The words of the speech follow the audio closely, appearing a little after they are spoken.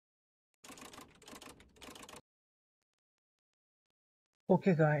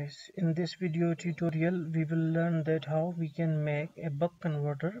Okay guys, in this video tutorial we will learn that how we can make a buck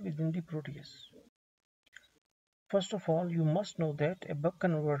converter within the Proteus. First of all, you must know that a buck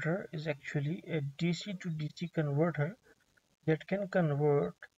converter is actually a DC to DC converter that can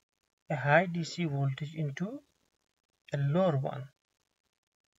convert a high DC voltage into a lower one.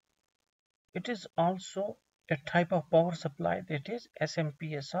 It is also a type of power supply, that is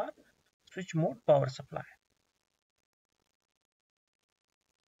SMPSR, switch mode power supply.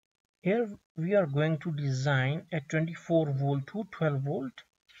 Here we are going to design a 24 volt to 12 volt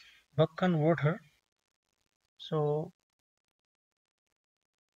buck converter. So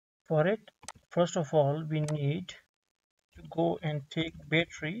for it, first of all, we need to go and take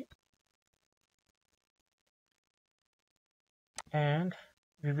battery, and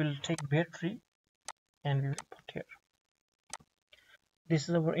we will take battery and we will put here. This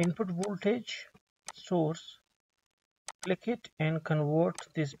is our input voltage source. Click it and convert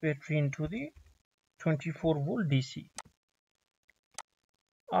this battery into the 24 volt DC.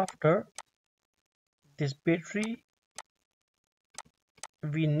 After this battery,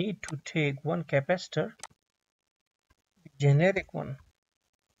 we need to take one capacitor, generic one,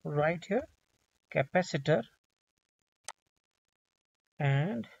 right here, capacitor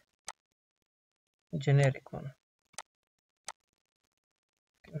and generic one.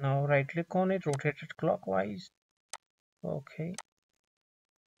 Now right click on it, rotate it clockwise. Okay.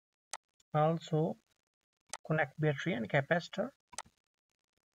 Also connect battery and capacitor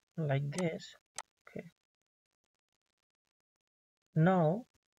like this. Okay. Now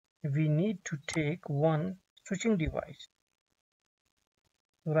we need to take one switching device.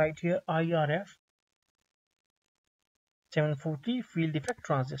 Right here, IRF 740 field effect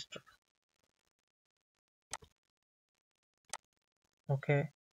transistor. Okay.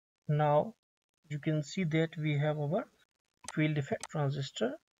 Now you can see that we have our field effect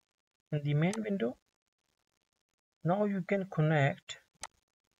transistor in the main window. Now you can connect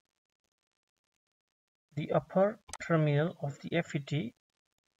the upper terminal of the FET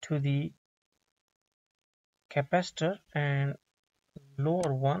to the capacitor and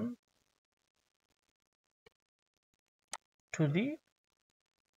lower one to the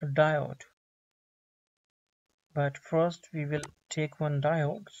diode. But first we will take one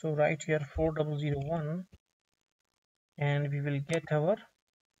diode. So right here 4001, and we will get our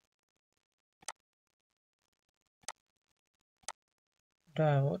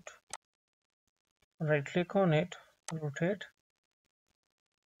diode. Right click on it, rotate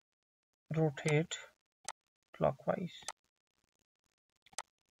clockwise.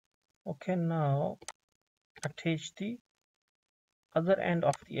 Okay, now attach the other end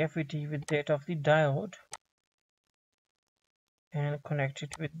of the FET with that of the diode and connect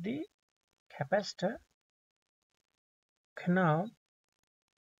it with the capacitor. Okay, now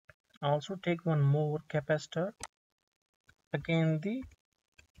also take one more capacitor, again the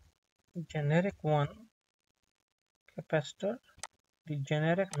generic one capacitor, the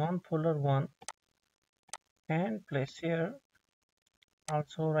generic non-polar one, and place here.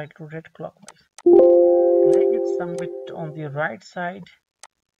 Also right rotate clockwise. Drag it somewhat on the right side.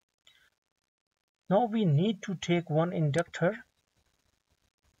 Now we need to take one inductor.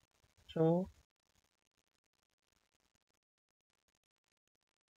 So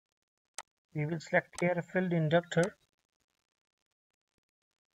we will select air filled inductor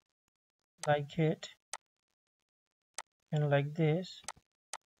like it and like this.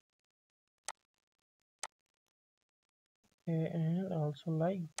 Okay, and also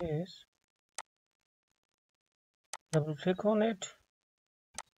like this. Double click on it,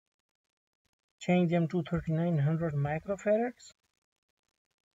 change them to 3900 microfarads.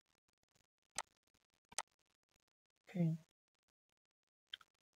 Okay,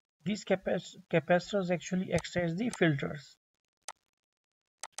 these capacitors actually act as the filters.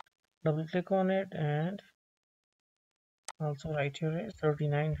 Double click on it and also write here is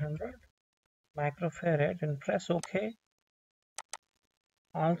 3900 microfarad and press OK.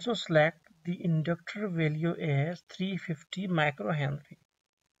 Also select the inductor value as 350 microhenry.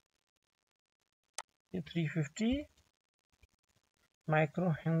 350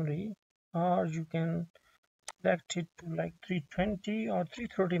 microhenry, or you can select it to like 320 or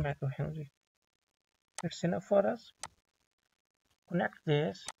 330 microhenry. It's enough for us. Connect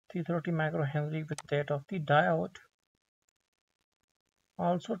this 330 microhenry with that of the diode.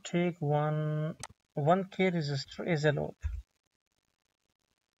 Also take 1K resistor as a load.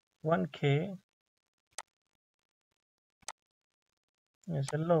 1K as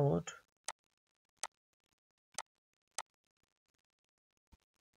a load.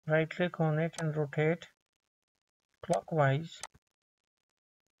 Right click on it and rotate clockwise.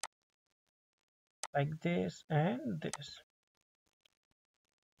 like this and this.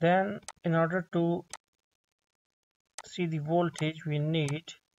 Then in order to see the voltage, we need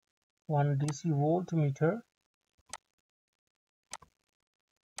one DC voltmeter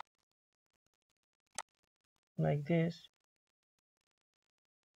like this.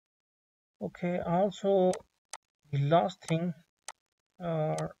 Okay, also the last thing,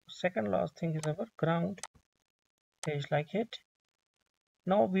 or second last thing, is our ground page like it.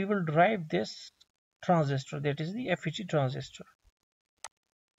 Now we will drive this transistor, that is the FET transistor.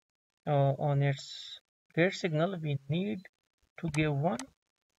 On its gate signal, we need to give one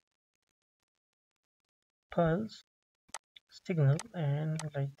pulse signal, and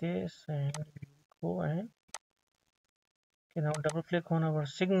like this, and we go and okay, now double click on our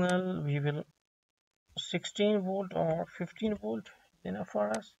signal. We will 16 volt or 15 volt enough for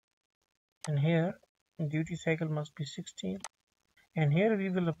us, and here duty cycle must be 16, and here we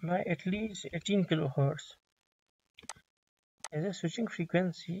will apply at least 18 kilohertz as a switching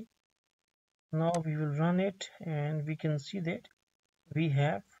frequency. Now we will run it, and we can see that we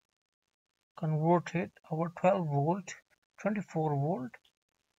have converted our 12 volt 24 volt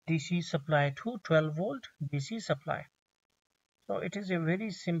DC supply to 12 volt DC supply. So it is a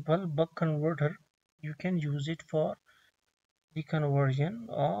very simple buck converter. You can use it for the conversion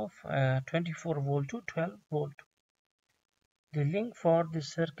of 24 volt to 12 volt. The link for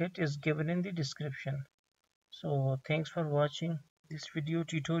this circuit is given in the description. So thanks for watching this video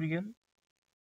tutorial.